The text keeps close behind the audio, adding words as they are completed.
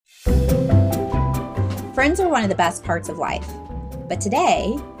Friends are one of the best parts of life. But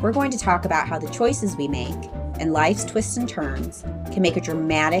today, we're going to talk about how the choices we make and life's twists and turns can make a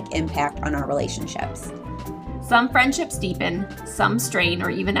dramatic impact on our relationships. Some friendships deepen, some strain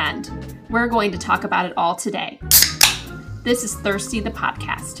or even end. We're going to talk about it all today. This is Thirsty the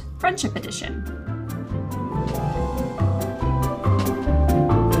Podcast, Friendship Edition.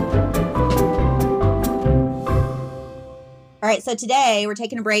 All right, so today we're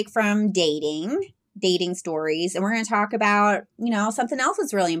taking a break from dating stories, and we're going to talk about, something else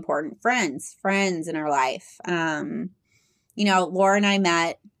that's really important, friends in our life. Laura and I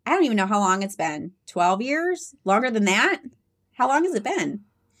met, I don't even know how long it's been, 12 years? Longer than that? How long has it been?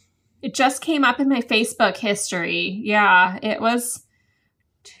 It just came up in my Facebook history. Yeah, it would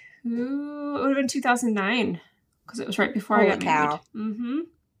have been 2009, because it was right before I got married. Mm-hmm.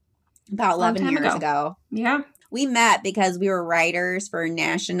 About 11 years ago. Yeah. We met because we were writers for a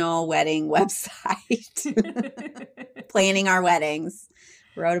national wedding website, planning our weddings.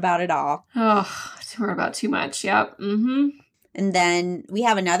 Wrote about it all. Oh, we're about too much. Yep. Mm-hmm. And then we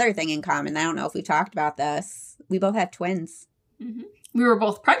have another thing in common. I don't know if we've talked about this. We both have twins. Mm-hmm. We were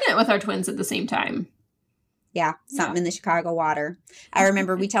both pregnant with our twins at the same time. Yeah, something in the Chicago water. I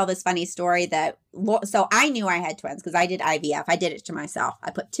remember we tell this funny story so I knew I had twins because I did IVF. I did it to myself.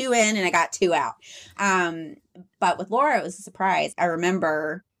 I put 2 in and I got 2 out. But with Laura, it was a surprise. I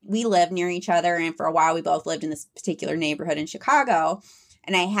remember we lived near each other, and for a while we both lived in this particular neighborhood in Chicago.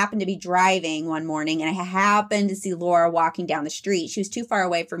 And I happened to be driving one morning, and I happened to see Laura walking down the street. She was too far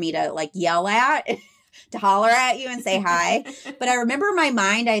away for me to yell at, to holler at you and say hi. But I remember in my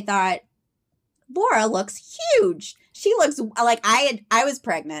mind, I thought, Laura looks huge. She looks like I was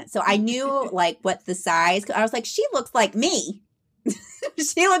pregnant. So I knew what the size. I was like, she looks like me.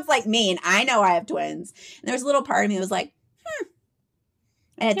 She looks like me. And I know I have twins. And there was a little part of me that was like,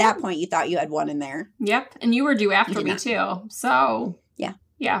 And at that point, you thought you had one in there. Yep. And you were due after me too. So yeah.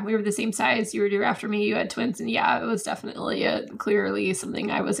 Yeah, we were the same size. You were due after me. You had twins. And yeah, it was definitely clearly something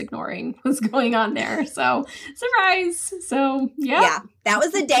I was ignoring was going on there. So surprise. So yeah. Yeah. That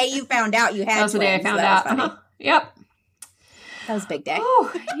was the day you found out you had twins. That was the day I found out. Uh-huh. Yep. That was a big day.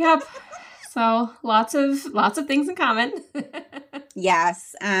 Oh, yep. So lots of things in common.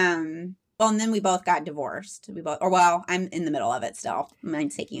 Yes. Well, and then we both got divorced. I'm in the middle of it still.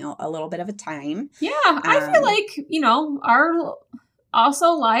 Mine's taking a little bit of a time. Yeah. I feel like, our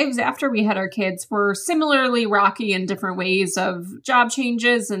also lives after we had our kids were similarly rocky in different ways of job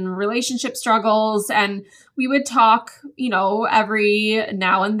changes and relationship struggles. And we would talk, every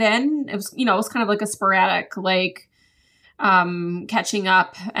now and then. It was kind of like a sporadic, catching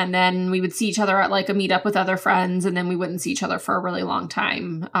up, and then we would see each other at a meetup with other friends, and then we wouldn't see each other for a really long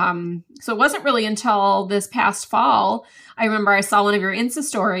time. So it wasn't really until this past fall, I remember I saw one of your Insta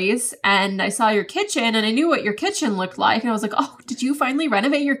stories and I saw your kitchen, and I knew what your kitchen looked like. And I was like, oh, did you finally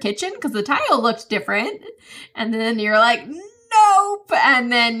renovate your kitchen? Because the tile looked different. And then you're like, nope.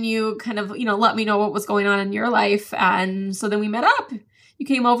 And then you kind of, let me know what was going on in your life. And so then we met up. You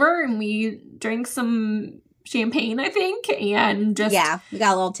came over and we drank some champagne, I think, and just we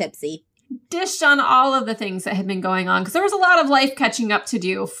got a little tipsy, dished on all of the things that had been going on, because there was a lot of life catching up to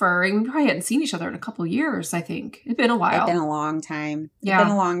do we probably hadn't seen each other in a couple of years. I think it'd been a while. It's been a long time. Yeah, it's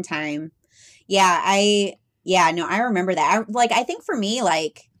been a long time. I remember that. I think for me,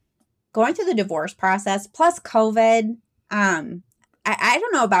 going through the divorce process plus COVID, I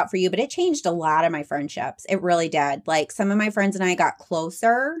don't know about for you, but it changed a lot of my friendships. It really did. Some of my friends and I got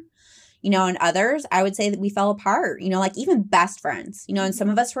closer. And others, I would say that we fell apart, even best friends, and some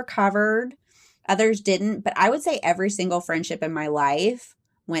of us recovered, others didn't. But I would say every single friendship in my life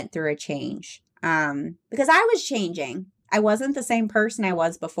went through a change because I was changing. I wasn't the same person I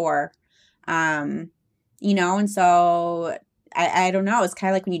was before, and so I don't know. It's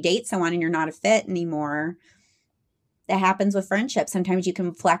kind of like when you date someone and you're not a fit anymore. That happens with friendships. Sometimes you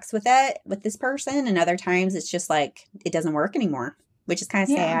can flex with it with this person, and other times it's just it doesn't work anymore. Which is kind of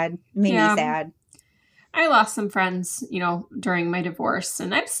sad. Made me sad. I lost some friends, during my divorce,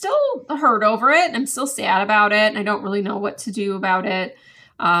 and I'm still hurt over it, and I'm still sad about it, and I don't really know what to do about it.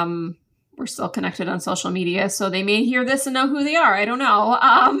 We're still connected on social media, so they may hear this and know who they are. I don't know.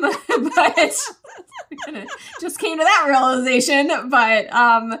 But just came to that realization. But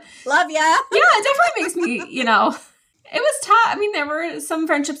love ya. Yeah, it definitely makes me, It was tough. I mean, there were some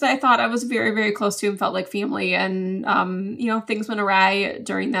friendships that I thought I was very, very close to and felt like family. And, things went awry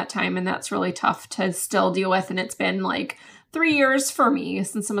during that time. And that's really tough to still deal with. And it's been 3 years for me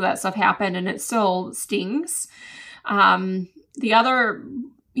since some of that stuff happened. And it still stings. The other,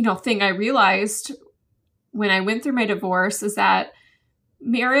 thing I realized when I went through my divorce is that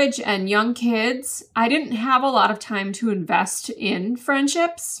marriage and young kids, I didn't have a lot of time to invest in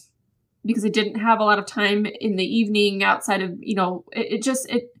friendships because I didn't have a lot of time in the evening outside of,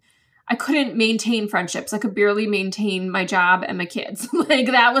 I couldn't maintain friendships. I could barely maintain my job and my kids. Like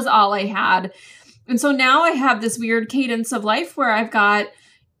that was all I had. And so now I have this weird cadence of life where I've got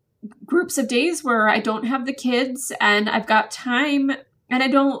groups of days where I don't have the kids and I've got time and I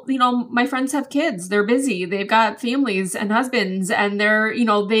don't, my friends have kids. They're busy. They've got families and husbands and they're,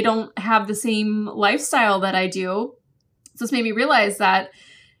 they don't have the same lifestyle that I do. So it's made me realize that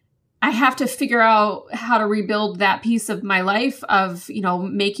I have to figure out how to rebuild that piece of my life of,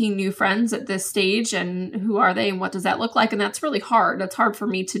 making new friends at this stage and who are they and what does that look like? And that's really hard. That's hard for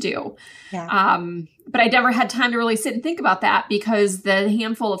me to do. Yeah. But I never had time to really sit and think about that because the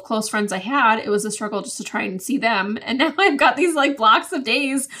handful of close friends I had, it was a struggle just to try and see them. And now I've got these like blocks of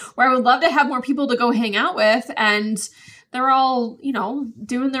days where I would love to have more people to go hang out with. And they're all,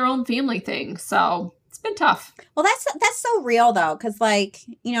 doing their own family thing. So it's been tough. Well, that's so real though. Cause like,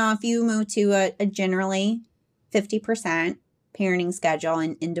 if you move to a generally 50% parenting schedule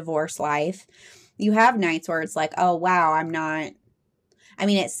in divorce life, you have nights where it's like, oh, wow,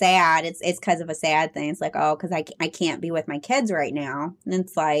 it's sad. It's because of a sad thing. It's like, oh, cause I can't be with my kids right now. And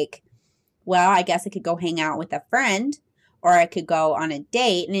it's like, well, I guess I could go hang out with a friend or I could go on a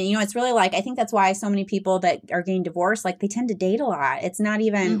date. And, it's really like, I think that's why so many people that are getting divorced, like they tend to date a lot. It's not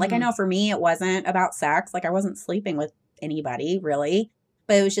even like, I know for me, it wasn't about sex. Like I wasn't sleeping with anybody really,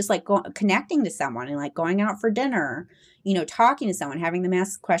 but it was just like connecting to someone and like going out for dinner, talking to someone, having them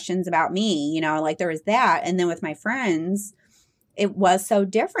ask questions about me, like there was that. And then with my friends, it was so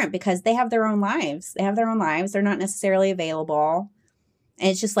different because they have their own lives. They're not necessarily available. And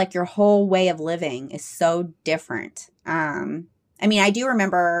it's just like your whole way of living is so different. I do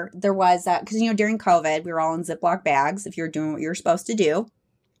remember there was, because, during COVID, we were all in Ziploc bags if you're doing what you're supposed to do.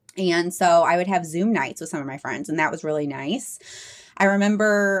 And so I would have Zoom nights with some of my friends, and that was really nice. I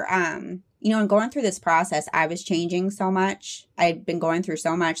remember, in going through this process, I was changing so much. I'd been going through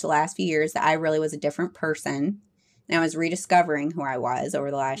so much the last few years that I really was a different person. And I was rediscovering who I was over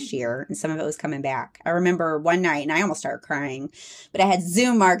the last year, and some of it was coming back. I remember one night, and I almost started crying, but I had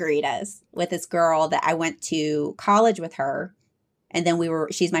Zoom margaritas with this girl that I went to college with her. And then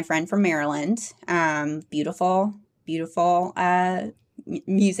she's my friend from Maryland, beautiful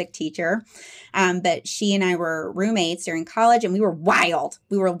music teacher. But she and I were roommates during college and we were wild.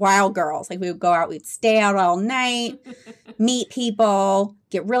 We were wild girls. Like we would go out, we'd stay out all night, meet people,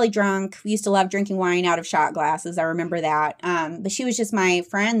 get really drunk. We used to love drinking wine out of shot glasses. I remember that. But she was just my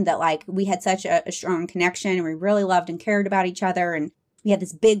friend that like we had such a strong connection and we really loved and cared about each other. And we had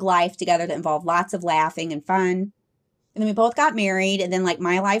this big life together that involved lots of laughing and fun. And then we both got married and then like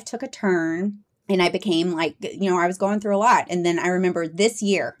my life took a turn. And I became like, I was going through a lot. And then I remember this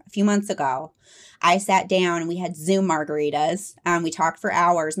year, a few months ago, I sat down and we had Zoom margaritas. We talked for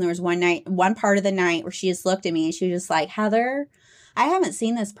hours. And there was one part of the night where she just looked at me and she was just like, Heather, I haven't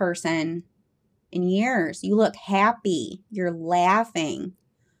seen this person in years. You look happy. You're laughing.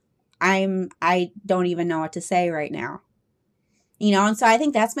 I don't even know what to say right now. And so I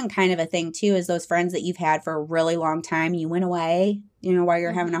think that's been kind of a thing too, is those friends that you've had for a really long time, you went away, while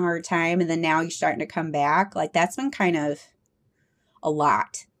you're having a hard time. And then now you're starting to come back. Like that's been kind of a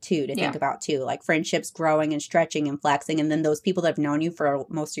lot too, to think about too, like friendships growing and stretching and flexing. And then those people that have known you for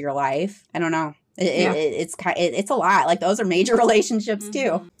most of your life. I don't know. It's a lot. Like those are major relationships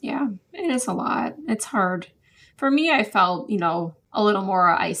too. Yeah, it is a lot. It's hard. For me, I felt, a little more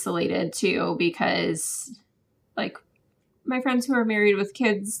isolated too, because like my friends who are married with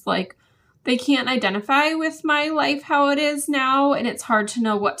kids, like they can't identify with my life how it is now. And it's hard to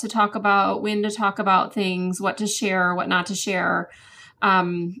know what to talk about, when to talk about things, what to share, what not to share.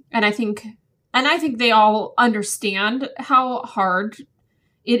 And I think they all understand how hard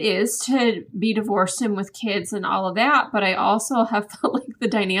it is to be divorced and with kids and all of that. But I also have felt like the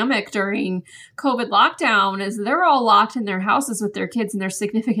dynamic during COVID lockdown is they're all locked in their houses with their kids and their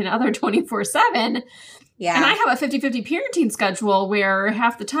significant other 24/7. Yeah. And I have a 50-50 parenting schedule where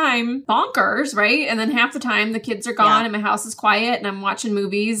half the time bonkers, right? And then half the time the kids are gone and my house is quiet and I'm watching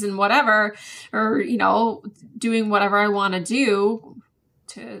movies and whatever, or, doing whatever I want to do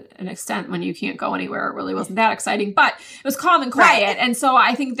to an extent. When you can't go anywhere, it really wasn't that exciting, but it was calm and quiet. Right. And so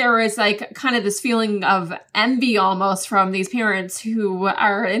I think there is like kind of this feeling of envy almost from these parents who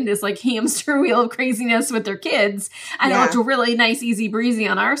are in this like hamster wheel of craziness with their kids. I know it's really nice, easy breezy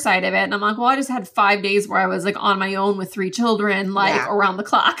on our side of it. And I'm like, well, I just had 5 days where I was like on my own with 3 children, like around the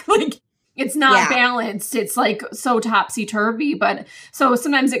clock. Like it's not balanced. It's like so topsy-turvy. But so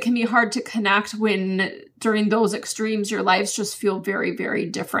sometimes it can be hard to connect when during those extremes, your lives just feel very, very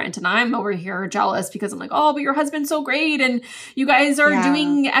different. And I'm over here jealous because I'm like, oh, but your husband's so great. And you guys are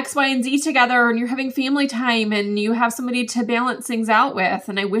doing X, Y, and Z together and you're having family time and you have somebody to balance things out with.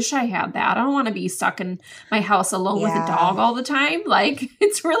 And I wish I had that. I don't want to be stuck in my house alone with a dog all the time. Like,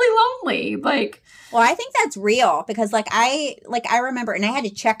 it's really lonely. Like, well, I think that's real because I remember, and I had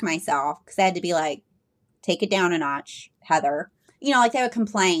to check myself because I had to be like, take it down a notch, Heather. You know, like they would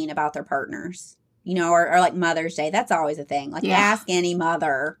complain about their partners. You know, or like Mother's Day. That's always a thing. Like, ask any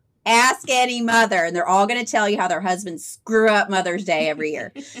mother. Ask any mother. And they're all going to tell you how their husbands screw up Mother's Day every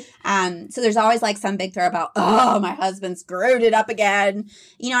year. So there's always like some big throw about, oh, my husband screwed it up again.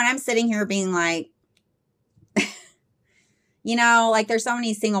 You know, and I'm sitting here being like, you know, like there's so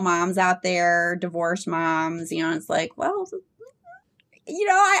many single moms out there, divorced moms, you know, it's like, well, you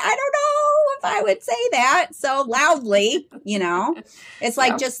know, I don't know if I would say that so loudly, you know. It's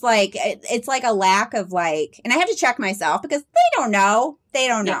like just like it's like a lack of like, and I have to check myself because they don't know. They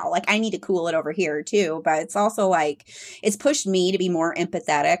don't know. Like I need to cool it over here too. But it's also like it's pushed me to be more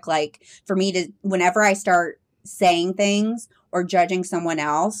empathetic. Like for me to whenever I start saying things or judging someone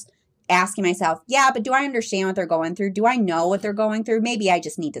else, asking myself, yeah, but do I understand what they're going through? Do I know what they're going through? Maybe I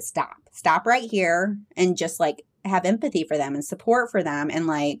just need to stop right here and just like have empathy for them and support for them. And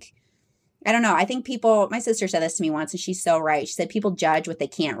like, I don't know. I think my sister said this to me once and she's so right. She said, people judge what they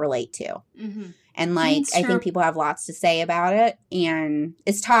can't relate to. Mm-hmm. And like, I think people have lots to say about it. And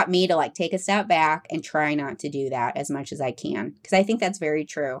it's taught me to like take a step back and try not to do that as much as I can. Cause I think that's very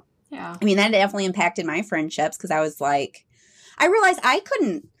true. Yeah. I mean, that definitely impacted my friendships. Cause I was like, I realized I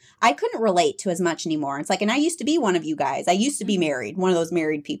couldn't relate to as much anymore. It's like, and I used to be one of you guys. I used to be married, one of those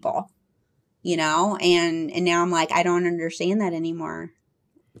married people. You know, and now I'm like, I don't understand that anymore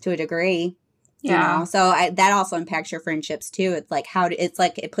to a degree. Yeah. You know? So that also impacts your friendships too. It's like it's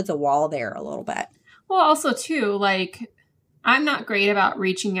like it puts a wall there a little bit. Well, also too, like I'm not great about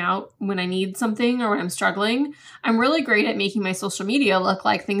reaching out when I need something or when I'm struggling. I'm really great at making my social media look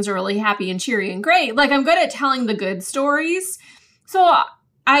like things are really happy and cheery and great. Like I'm good at telling the good stories. So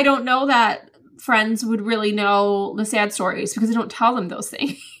I don't know that friends would really know the sad stories because I don't tell them those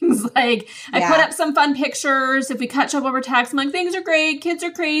things. Like I put up some fun pictures. If we catch up over text, I'm like, things are great. Kids are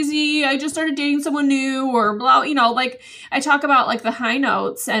crazy. I just started dating someone new or blah, you know, like I talk about like the high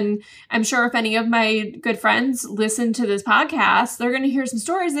notes. And I'm sure if any of my good friends listen to this podcast, they're going to hear some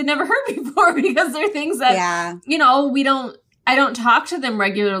stories they've never heard before because they're things that, you know, I don't talk to them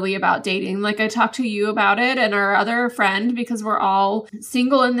regularly about dating. Like I talk to you about it and our other friend because we're all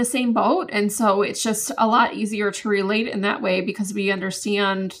single in the same boat. And so it's just a lot easier to relate in that way because we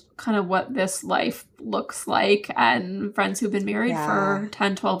understand kind of what this life looks like. And friends who've been married for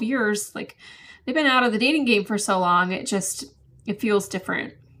 10, 12 years, like they've been out of the dating game for so long. It feels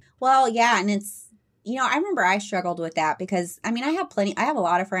different. Well, yeah. And it's, you know, I remember I struggled with that because, I mean, I have a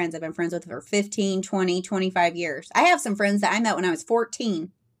lot of friends I've been friends with for 15, 20, 25 years. I have some friends that I met when I was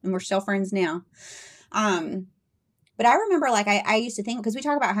 14 and we're still friends now. But I remember like, I used to think, because we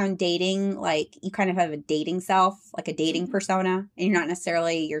talk about how in dating, like you kind of have a dating self, like a dating persona, and you're not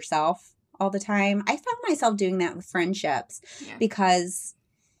necessarily yourself all the time. I found myself doing that with friendships because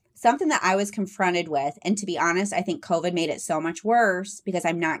something that I was confronted with, and to be honest, I think COVID made it so much worse because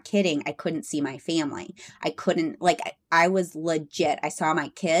I'm not kidding. I couldn't see my family. I couldn't, like, I was legit. I saw my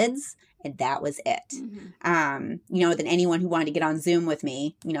kids and that was it. Mm-hmm. You know, than anyone who wanted to get on Zoom with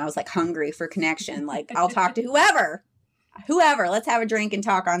me. You know, I was like hungry for connection. Like, I'll talk to whoever, let's have a drink and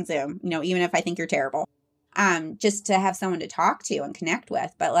talk on Zoom, you know, even if I think you're terrible. Just to have someone to talk to and connect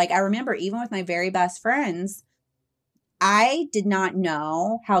with. But like, I remember even with my very best friends, I did not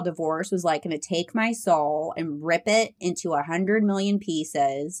know how divorce was like going to take my soul and rip it into 100 million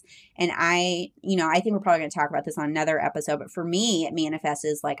pieces. And I think we're probably going to talk about this on another episode, but for me, it manifests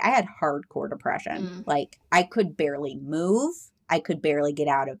as like I had hardcore depression. Like I could barely move. I could barely get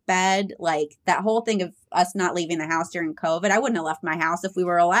out of bed. Like that whole thing of us not leaving the house during COVID, I wouldn't have left my house if we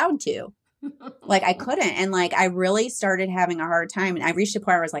were allowed to. Like I couldn't. And like I really started having a hard time. And I reached a point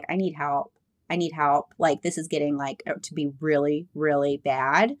where I was like, I need help. Like this is getting like to be really, really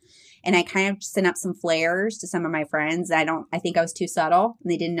bad. And I kind of sent up some flares to some of my friends. I think I was too subtle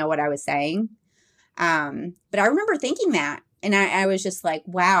and they didn't know what I was saying. But I remember thinking that. And I was just like,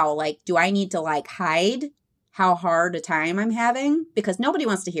 wow, like, do I need to like hide how hard a time I'm having? Because nobody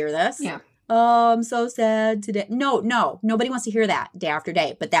wants to hear this. Yeah. Oh, I'm so sad today. No, nobody wants to hear that day after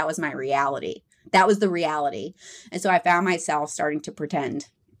day. But that was my reality. That was the reality. And so I found myself starting to pretend.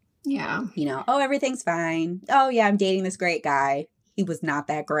 Yeah. You know, oh, everything's fine. Oh, yeah, I'm dating this great guy. He was not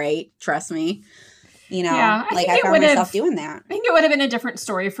that great. Trust me. You know, yeah, like I found myself doing that. I think it would have been a different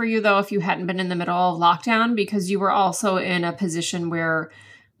story for you, though, if you hadn't been in the middle of lockdown, because you were also in a position where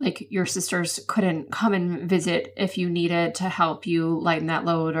like your sisters couldn't come and visit if you needed to help you lighten that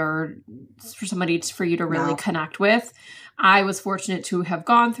load or for somebody for you to really connect with. I was fortunate to have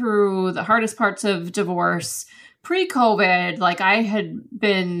gone through the hardest parts of divorce pre-COVID. Like I had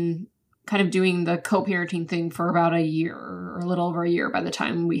been kind of doing the co-parenting thing for about a year or a little over a year by the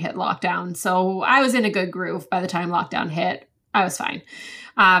time we hit lockdown. So I was in a good groove by the time lockdown hit. I was fine.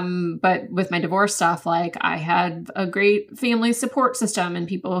 But with my divorce stuff, like I had a great family support system and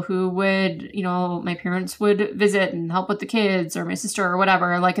people who would, you know, my parents would visit and help with the kids or my sister or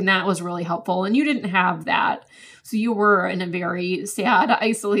whatever. Like, and that was really helpful. And you didn't have that. So you were in a very sad,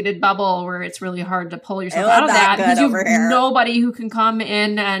 isolated bubble where it's really hard to pull yourself out of that because you have nobody who can come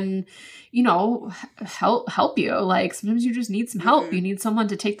in and, you know, help you. Like sometimes you just need some help. You need someone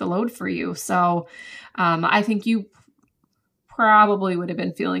to take the load for you. So I think you probably would have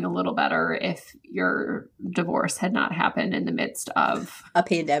been feeling a little better if your divorce had not happened in the midst of a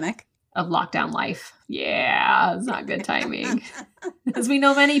pandemic. Of lockdown life. Yeah, it's not good timing. As we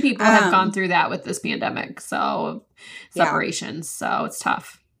know, many people have gone through that with this pandemic. So separations. So it's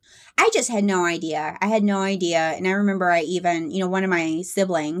tough. I just had no idea. I had no idea. And I remember I even, you know, one of my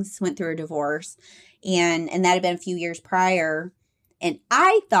siblings went through a divorce and that had been a few years prior. And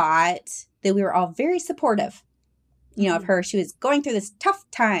I thought that we were all very supportive, you know, of her. She was going through this tough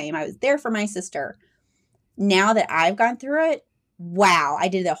time. I was there for my sister. Now that I've gone through it, wow, I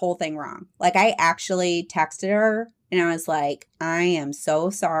did the whole thing wrong. Like I actually texted her and I was like, I am so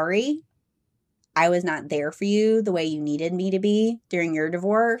sorry. I was not there for you the way you needed me to be during your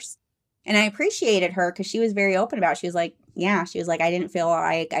divorce. And I appreciated her because she was very open about it. She was like, yeah, she was like, I didn't feel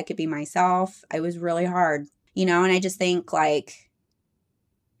like I could be myself. It was really hard, you know? And I just think like,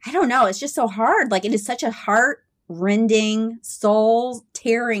 I don't know. It's just so hard. Like it is such a heart-rending,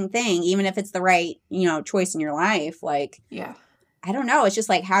 soul-tearing thing, even if it's the right, you know, choice in your life. Like, yeah. I don't know. It's just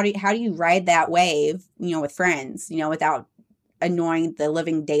like, how do you ride that wave, you know, with friends, you know, without annoying the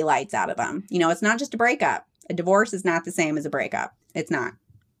living daylights out of them? You know, it's not just a breakup. A divorce is not the same as a breakup. It's not.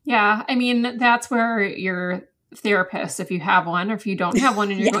 Yeah. I mean, that's where your therapist, if you have one, or if you don't have one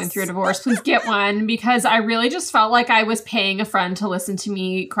and you're going through a divorce, please get one, because I really just felt like I was paying a friend to listen to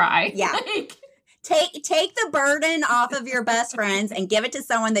me cry. Yeah. Like, Take the burden off of your best friends and give it to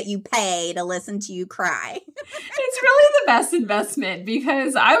someone that you pay to listen to you cry. It's really the best investment,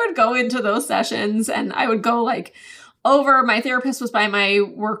 because I would go into those sessions and I would go like over, my therapist was by my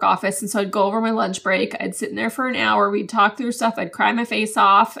work office. And so I'd go over my lunch break. I'd sit in there for an hour. We'd talk through stuff. I'd cry my face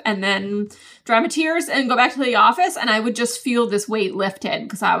off and then dry my tears and go back to the office. And I would just feel this weight lifted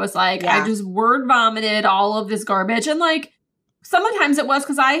because I was like, I just word vomited all of this garbage. And like, sometimes it was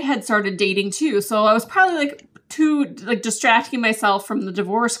because I had started dating too. So I was probably like distracting myself from the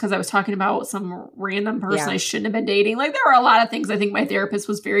divorce because I was talking about some random person I shouldn't have been dating. Like there were a lot of things I think my therapist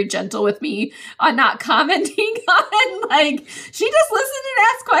was very gentle with me on not commenting on. Like she just listened and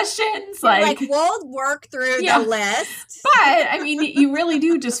asked questions. Like we'll work through the list. But I mean, you really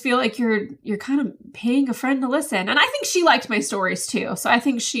do just feel like you're kind of paying a friend to listen. And I think she liked my stories too. So I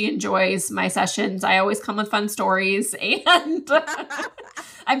think she enjoys my sessions. I always come with fun stories and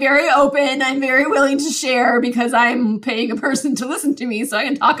I'm very open. I'm very willing to share because I'm paying a person to listen to me so I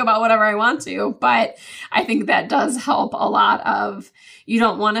can talk about whatever I want to. But I think that does help a lot of, you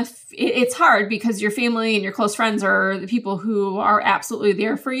don't want to, it's hard because your family and your close friends are the people who are absolutely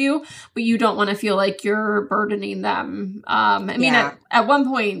there for you, but you don't want to feel like you're burdening them. I mean, at one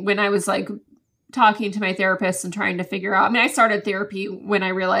point when I was like talking to my therapist and trying to figure out, I mean, I started therapy when I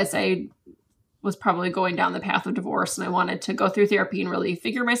realized I was probably going down the path of divorce and I wanted to go through therapy and really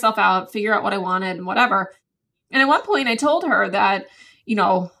figure myself out, figure out what I wanted and whatever. And at one point I told her that, you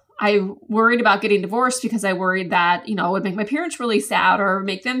know, I worried about getting divorced because I worried that, you know, it would make my parents really sad or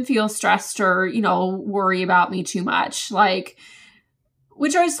make them feel stressed or, you know, worry about me too much. Like,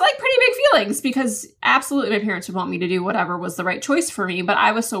 which are like pretty big feelings because absolutely my parents would want me to do whatever was the right choice for me. But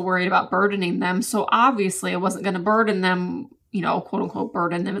I was so worried about burdening them. So obviously I wasn't going to burden them, you know, quote unquote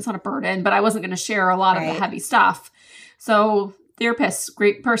burden them. It's not a burden, but I wasn't going to share a lot of the heavy stuff. So therapist,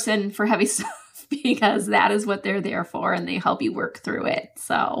 great person for heavy stuff because that is what they're there for and they help you work through it.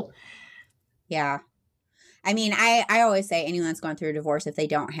 So. Yeah. I mean, I always say anyone that's going through a divorce, if they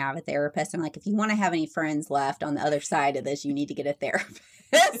don't have a therapist, I'm like, if you want to have any friends left on the other side of this, you need to get a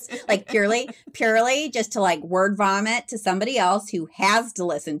therapist. Like purely just to like word vomit to somebody else who has to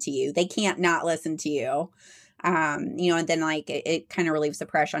listen to you. They can't not listen to you. You know, and then like it kind of relieves the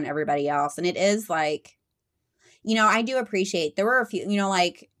pressure on everybody else. And it is like, you know, I do appreciate there were a few, you know,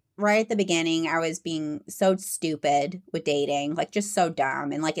 like right at the beginning, I was being so stupid with dating, like just so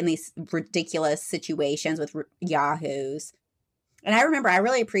dumb and like in these ridiculous situations with yahoos. And I remember I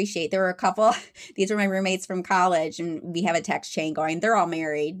really appreciate there were a couple, these were my roommates from college and we have a text chain going. They're all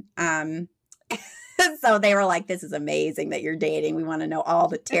married. So they were like, this is amazing that you're dating. We want to know all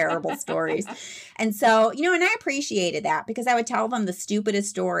the terrible stories. And so, you know, and I appreciated that because I would tell them the stupidest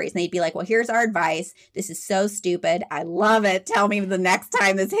stories. And they'd be like, well, here's our advice. This is so stupid. I love it. Tell me the next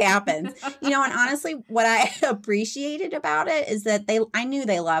time this happens. You know, and honestly, what I appreciated about it is that I knew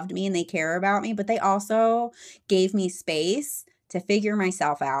they loved me and they care about me, but they also gave me space to figure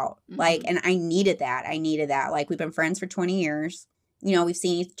myself out. Like, and I needed that. Like, we've been friends for 20 years. You know, we've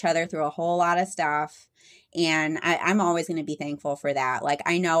seen each other through a whole lot of stuff. And I'm always going to be thankful for that. Like,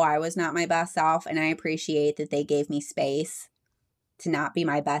 I know I was not my best self, and I appreciate that they gave me space to not be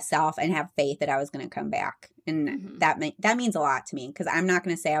my best self and have faith that I was going to come back. And that means a lot to me because I'm not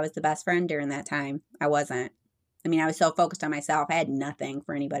going to say I was the best friend during that time. I wasn't. I mean, I was so focused on myself. I had nothing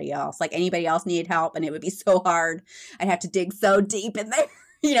for anybody else. Like, anybody else needed help, and it would be so hard. I'd have to dig so deep in there,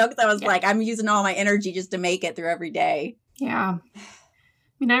 you know, because I was like, I'm using all my energy just to make it through every day. Yeah. I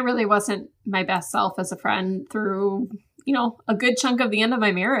mean, I really wasn't my best self as a friend through, you know, a good chunk of the end of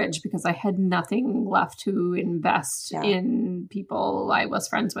my marriage because I had nothing left to invest in people I was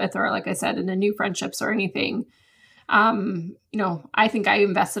friends with or, like I said, in the new friendships or anything. You know, I think I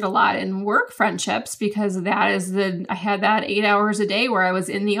invested a lot in work friendships because I had that 8 hours a day where I was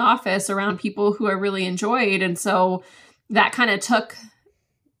in the office around people who I really enjoyed. And so that kind of took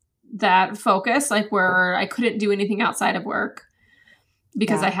that focus, like where I couldn't do anything outside of work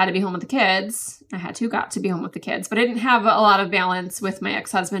because I had to be home with the kids. Got to be home with the kids, but I didn't have a lot of balance with my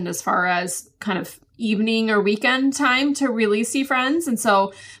ex-husband as far as kind of evening or weekend time to really see friends. And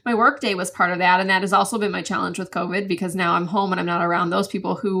so my work day was part of that. And that has also been my challenge with COVID because now I'm home and I'm not around those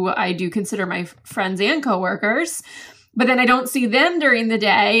people who I do consider my friends and coworkers. But then I don't see them during the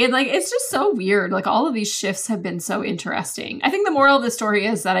day. And like, it's just so weird. Like all of these shifts have been so interesting. I think the moral of the story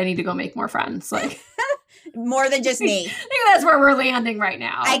is that I need to go make more friends. Like more than just me. I think that's where we're landing right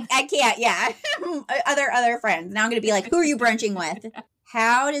now. I can't. Yeah. other friends. Now I'm going to be like, who are you brunching with?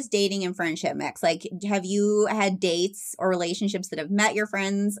 How does dating and friendship mix? Like, have you had dates or relationships that have met your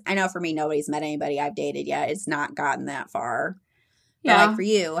friends? I know for me, nobody's met anybody I've dated yet. It's not gotten that far. Yeah. But like for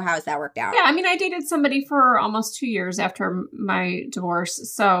you, how has that worked out? Yeah. I mean, I dated somebody for almost 2 years after my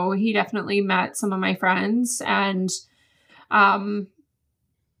divorce. So he definitely met some of my friends and,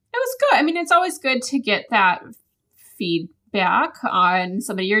 it was good. I mean, it's always good to get that feedback on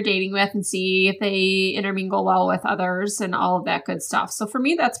somebody you're dating with and see if they intermingle well with others and all of that good stuff. So for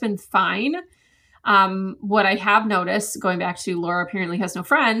me, that's been fine. What I have noticed, going back to Laura apparently has no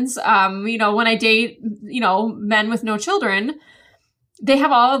friends, you know, when I date, you know, men with no children, they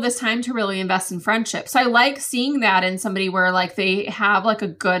have all of this time to really invest in friendship. So I like seeing that in somebody where like they have like a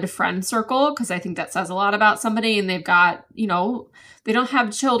good friend circle because I think that says a lot about somebody and they've got, you know, they don't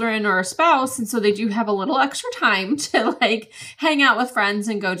have children or a spouse. And so they do have a little extra time to like hang out with friends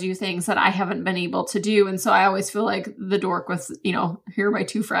and go do things that I haven't been able to do. And so I always feel like the dork with, you know, here are my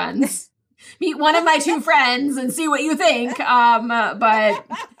two friends. Meet one of my two friends and see what you think. But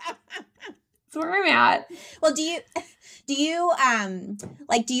that's where I'm at. Well, do you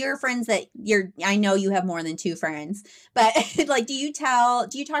like, do your friends that I know you have more than two friends, but like, do you talk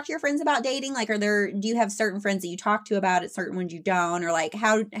to your friends about dating? Like, do you have certain friends that you talk to about it, certain ones you don't, or like,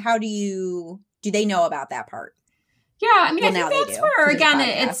 how do they know about that part? Yeah. I mean, I think that's where, again,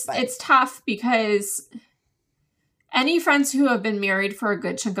 it's tough because any friends who have been married for a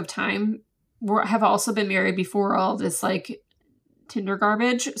good chunk of time have also been married before all this like Tinder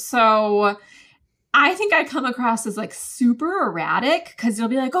garbage. So I think I come across as like super erratic because you'll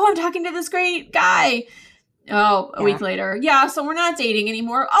be like, oh, I'm talking to this great guy. Oh, a week later. Yeah, so we're not dating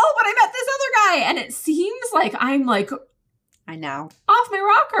anymore. Oh, but I met this other guy. And it seems like I'm like, I know, off my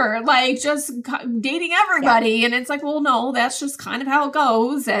rocker, like just dating everybody. Yeah. And it's like, well, no, that's just kind of how it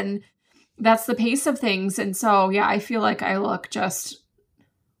goes. And that's the pace of things. And so, yeah, I feel like I look just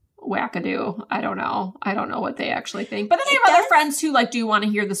wackadoo. I don't know what they actually think. But then I have other friends who like do want to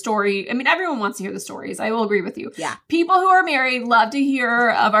hear the story. I mean, everyone wants to hear the stories. I will agree with you. Yeah. People who are married love to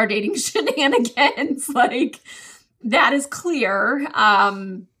hear of our dating shenanigans. Like that is clear.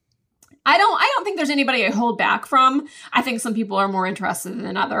 I don't think there's anybody I hold back from. I think some people are more interested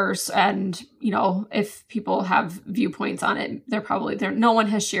than others. And, you know, if people have viewpoints on it, no one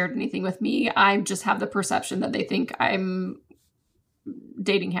has shared anything with me. I just have the perception that they think I'm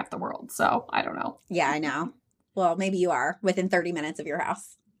dating half the world. So I don't know. Yeah, I know. Well, maybe you are within 30 minutes of your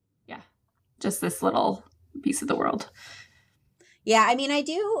house. Yeah. Just this little piece of the world. Yeah, I mean, I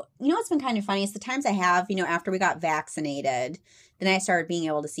do. What's been kind of funny is the times I have, after we got vaccinated, then I started being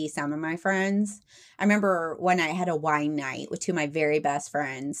able to see some of my friends. I remember one night I had a wine night with two of my very best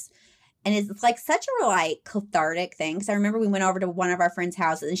friends. And it's like such a like cathartic thing. Because I remember we went over to one of our friends'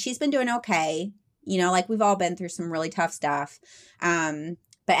 houses and she's been doing okay. Like we've all been through some really tough stuff.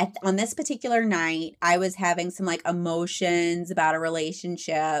 But on this particular night, I was having some like emotions about a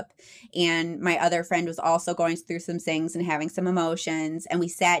relationship. And my other friend was also going through some things and having some emotions. And we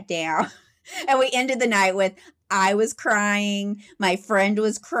sat down and we ended the night with, I was crying. My friend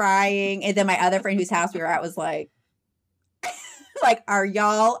was crying. And then my other friend whose house we were at was like, are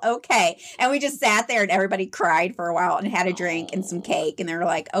y'all okay? And we just sat there and everybody cried for a while and had a drink and some cake. And they were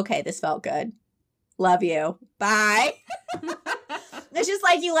like, okay, this felt good. Love you. Bye. It's just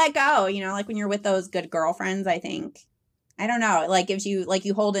like you let go, like when you're with those good girlfriends, I think. I don't know. It like gives you, like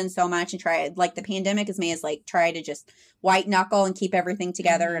you hold in so much and try, like the pandemic has made us like try to just white knuckle and keep everything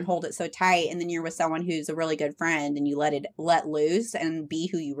together and hold it so tight. And then you're with someone who's a really good friend and you let loose and be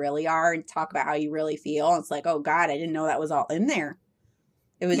who you really are and talk about how you really feel. It's like, oh God, I didn't know that was all in there.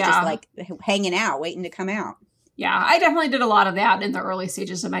 It was just like hanging out, waiting to come out. Yeah, I definitely did a lot of that in the early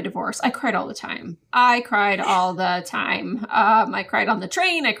stages of my divorce. I cried all the time. I cried all the time. I cried on the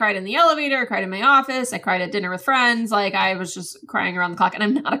train. I cried in the elevator. I cried in my office. I cried at dinner with friends. Like, I was just crying around the clock. And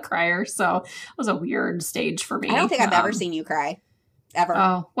I'm not a crier, so it was a weird stage for me. I don't think I've ever seen you cry. Ever.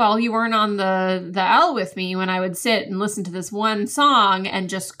 Oh, well, you weren't on the L with me when I would sit and listen to this one song and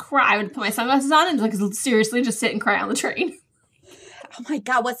just cry. I would put my sunglasses on and like seriously just sit and cry on the train. Oh my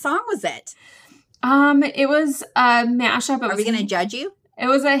God, what song was it? It was a mashup. Are we going to judge you? It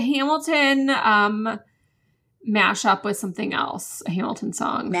was a Hamilton mashup with something else, a Hamilton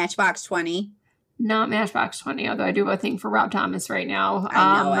song. Matchbox 20. Not Matchbox 20, although I do have a thing for Rob Thomas right now.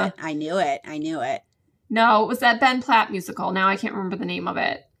 I know it. I knew it. No, it was that Ben Platt musical. Now I can't remember the name of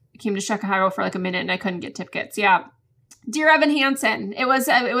it. I came to Chicago for like a minute and I couldn't get tickets. Yeah. Dear Evan Hansen. It was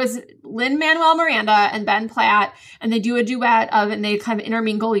Lin-Manuel Miranda and Ben Platt, and they do a duet and they kind of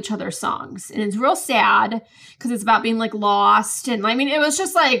intermingle each other's songs. And it's real sad because it's about being like lost. And I mean, it was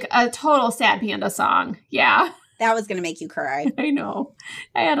just like a total sad panda song. Yeah. That was going to make you cry. I know.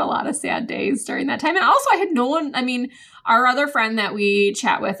 I had a lot of sad days during that time. And also I had no one, I mean, our other friend that we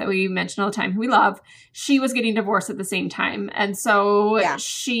chat with, that we mention all the time, who we love, she was getting divorced at the same time. And so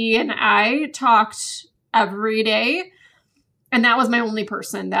she and I talked every day. And that was my only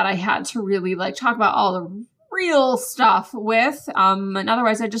person that I had to really like talk about all the real stuff with. And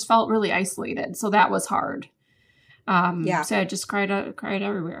otherwise I just felt really isolated. So that was hard. So I just cried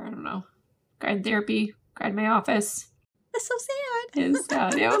everywhere. I don't know. Cried in therapy, cried in my office. That's so sad. It's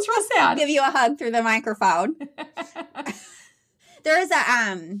sad. It was real sad. Give you a hug through the microphone. There is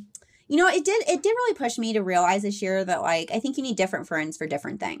it did really push me to realize this year that like, I think you need different friends for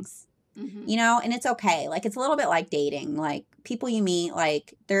different things. Mm-hmm. And it's okay. Like, it's a little bit like dating. Like, people you meet,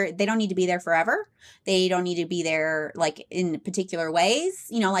 like, they don't need to be there forever. They don't need to be there, like, in particular ways.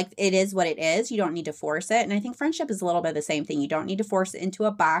 Like, it is what it is. You don't need to force it. And I think friendship is a little bit the same thing. You don't need to force it into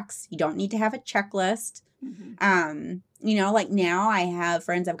a box. You don't need to have a checklist. Mm-hmm. Like, now I have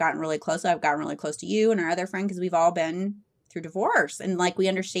friends I've gotten really close to. I've gotten really close to you and our other friend because we've all been through divorce. And, like, we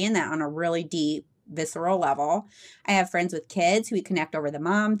understand that on a really deep, visceral level. I have friends with kids who we connect over the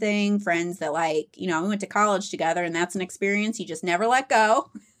mom thing, friends that like, we went to college together and that's an experience you just never let go.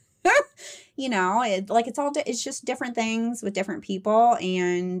 It's just different things with different people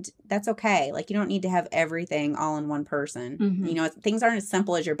and that's okay. Like, you don't need to have everything all in one person. Mm-hmm. Things aren't as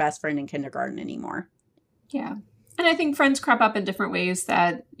simple as your best friend in kindergarten anymore. Yeah. And I think friends crop up in different ways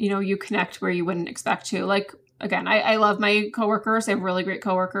that, you connect where you wouldn't expect to. Like, again, I love my coworkers. I have really great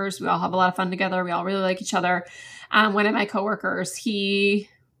coworkers. We all have a lot of fun together. We all really like each other. One of my coworkers, we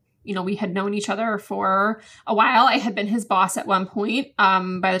had known each other for a while. I had been his boss at one point.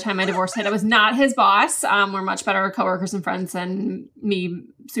 By the time my divorce hit, I was not his boss. We're much better coworkers and friends than me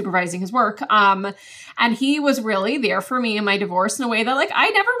supervising his work. And he was really there for me in my divorce in a way that like I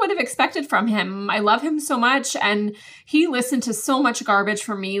never would have expected from him. I love him so much. And he listened to so much garbage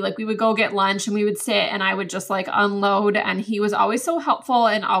from me. Like, we would go get lunch and we would sit and I would just like unload. And he was always so helpful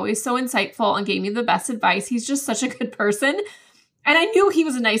and always so insightful and gave me the best advice. He's just such a good person. And I knew he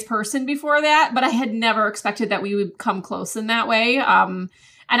was a nice person before that, but I had never expected that we would come close in that way.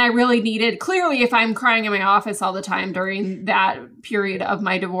 And I really needed, clearly, if I'm crying in my office all the time during that period of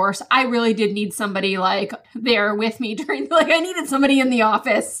my divorce, I really did need somebody like there with me I needed somebody in the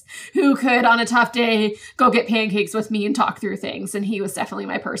office who could, on a tough day, go get pancakes with me and talk through things. And he was definitely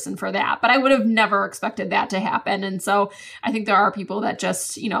my person for that. But I would have never expected that to happen. And so I think there are people that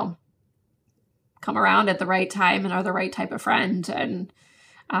just, come around at the right time and are the right type of friend, and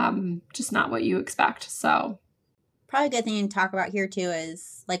just not what you expect. So probably a good thing to talk about here too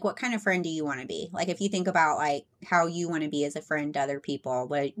is like, what kind of friend do you want to be? Like, if you think about like how you want to be as a friend to other people,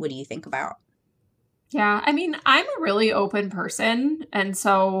 what do you think about? Yeah, I mean, I'm a really open person, and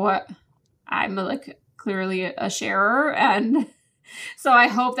so I'm like clearly a sharer, and so I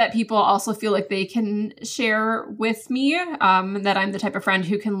hope that people also feel like they can share with me, that I'm the type of friend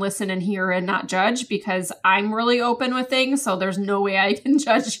who can listen and hear and not judge, because I'm really open with things. So there's no way I can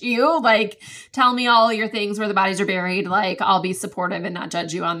judge you. Like, tell me all your things where the bodies are buried. Like, I'll be supportive and not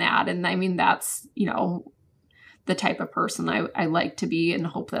judge you on that. And I mean, that's, the type of person I like to be and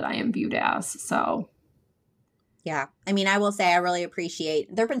hope that I am viewed as. So. Yeah. I mean, I will say I really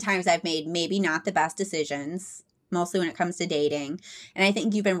appreciate, there have been times I've made maybe not the best decisions, mostly when it comes to dating. And I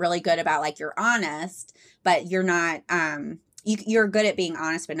think you've been really good about like, you're honest, but you're not, you're good at being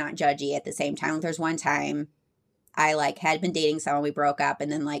honest, but not judgy at the same time. Like, there's one time I like had been dating someone, we broke up,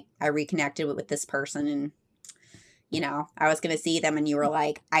 and then like I reconnected with this person, and I was going to see them, and you were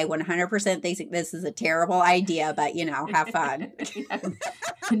like, I 100% think this is a terrible idea, but have fun.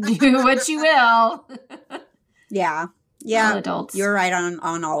 Do what you will. Yeah. All adults. You're right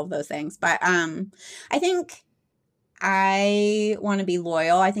on all of those things. But I think I want to be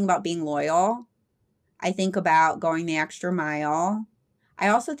loyal. I think about being loyal. I think about going the extra mile. I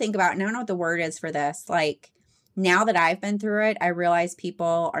also think about, and I don't know what the word is for this, like, now that I've been through it, I realize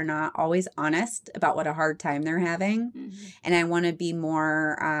people are not always honest about what a hard time they're having. Mm-hmm. And I want to be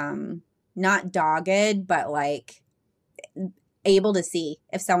more, not dogged, but like able to see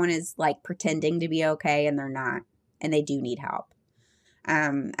if someone is like pretending to be okay and they're not, and they do need help.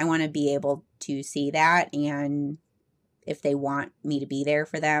 I want to be able to see that, and if they want me to be there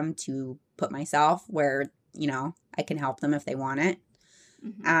for them, to put myself where, I can help them if they want it.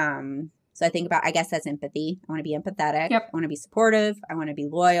 Mm-hmm. So I think about, I guess that's empathy. I want to be empathetic. Yep. I want to be supportive. I want to be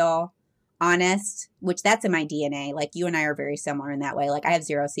loyal, honest, which that's in my DNA. Like, you and I are very similar in that way. Like, I have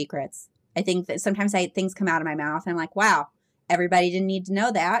zero secrets. I think that sometimes things come out of my mouth and I'm like, wow, everybody didn't need to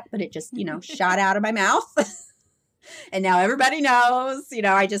know that, but it just, shot out of my mouth. And now everybody knows,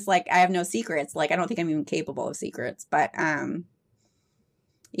 I just like, I have no secrets. Like, I don't think I'm even capable of secrets, but,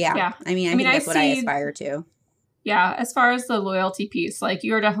 yeah. I mean, I think that's what I aspire to. Yeah. As far as the loyalty piece, like,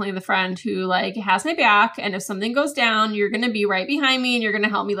 you're definitely the friend who like has my back. And if something goes down, you're going to be right behind me and you're going to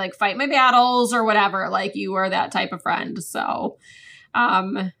help me like fight my battles or whatever. Like, you are that type of friend. So,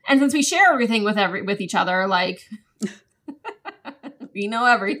 and since we share everything with each other, like, we know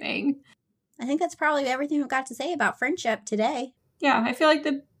everything. I think that's probably everything we've got to say about friendship today. Yeah, I feel like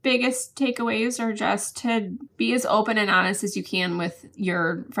the biggest takeaways are just to be as open and honest as you can with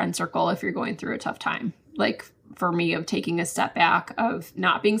your friend circle if you're going through a tough time. Like, for me, of taking a step back, of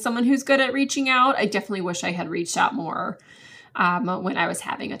not being someone who's good at reaching out. I definitely wish I had reached out more when I was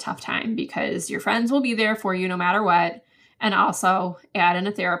having a tough time, because your friends will be there for you no matter what. And also add in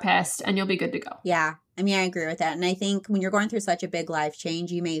a therapist and you'll be good to go. Yeah. I mean, I agree with that. And I think when you're going through such a big life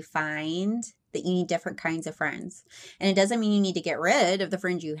change, you may find that you need different kinds of friends. And it doesn't mean you need to get rid of the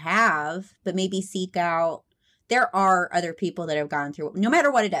friends you have, but maybe seek out, there are other people that have gone through, no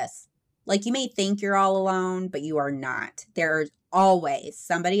matter what it is. Like, you may think you're all alone, but you are not. There's always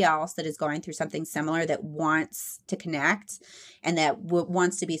somebody else that is going through something similar that wants to connect and that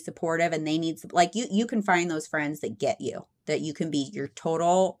wants to be supportive, and they need, like, you can find those friends that get you, that you can be your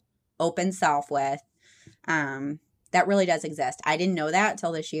total open self with. That really does exist. I didn't know that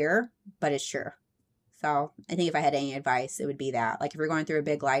till this year, but it's true. So I think if I had any advice, it would be that. Like, if you're going through a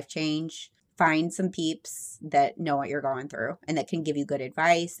big life change, find some peeps that know what you're going through and that can give you good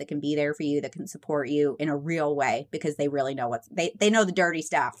advice, that can be there for you, that can support you in a real way, because they really know they know the dirty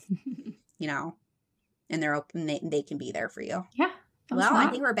stuff, and they're open, they can be there for you. Yeah. Well, I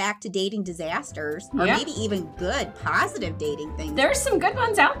think we're back to dating disasters, or maybe even good, positive dating things. There's some good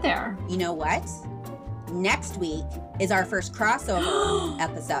ones out there. You know what? Next week is our first crossover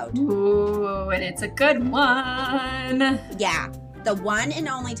episode. Ooh, and it's a good one. Yeah. The one and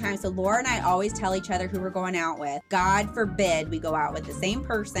only time. So Laura and I always tell each other who we're going out with. God forbid we go out with the same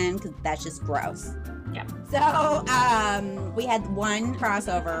person, because that's just gross. Yeah. So we had one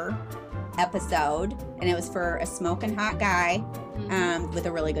crossover episode, and it was for a smoking hot guy with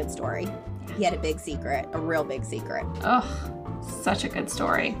a really good story. He had a big secret, a real big secret. Oh, such a good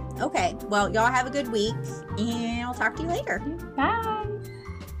story. Okay. Well, y'all have a good week, and I'll talk to you later. Bye.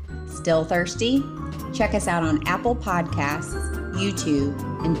 Still thirsty? Check us out on Apple Podcasts, YouTube,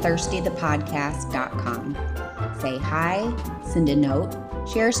 and thirstythepodcast.com. Say hi, send a note,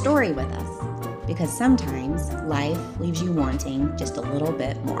 share a story with us, because sometimes life leaves you wanting just a little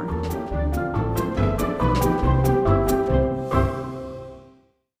bit more.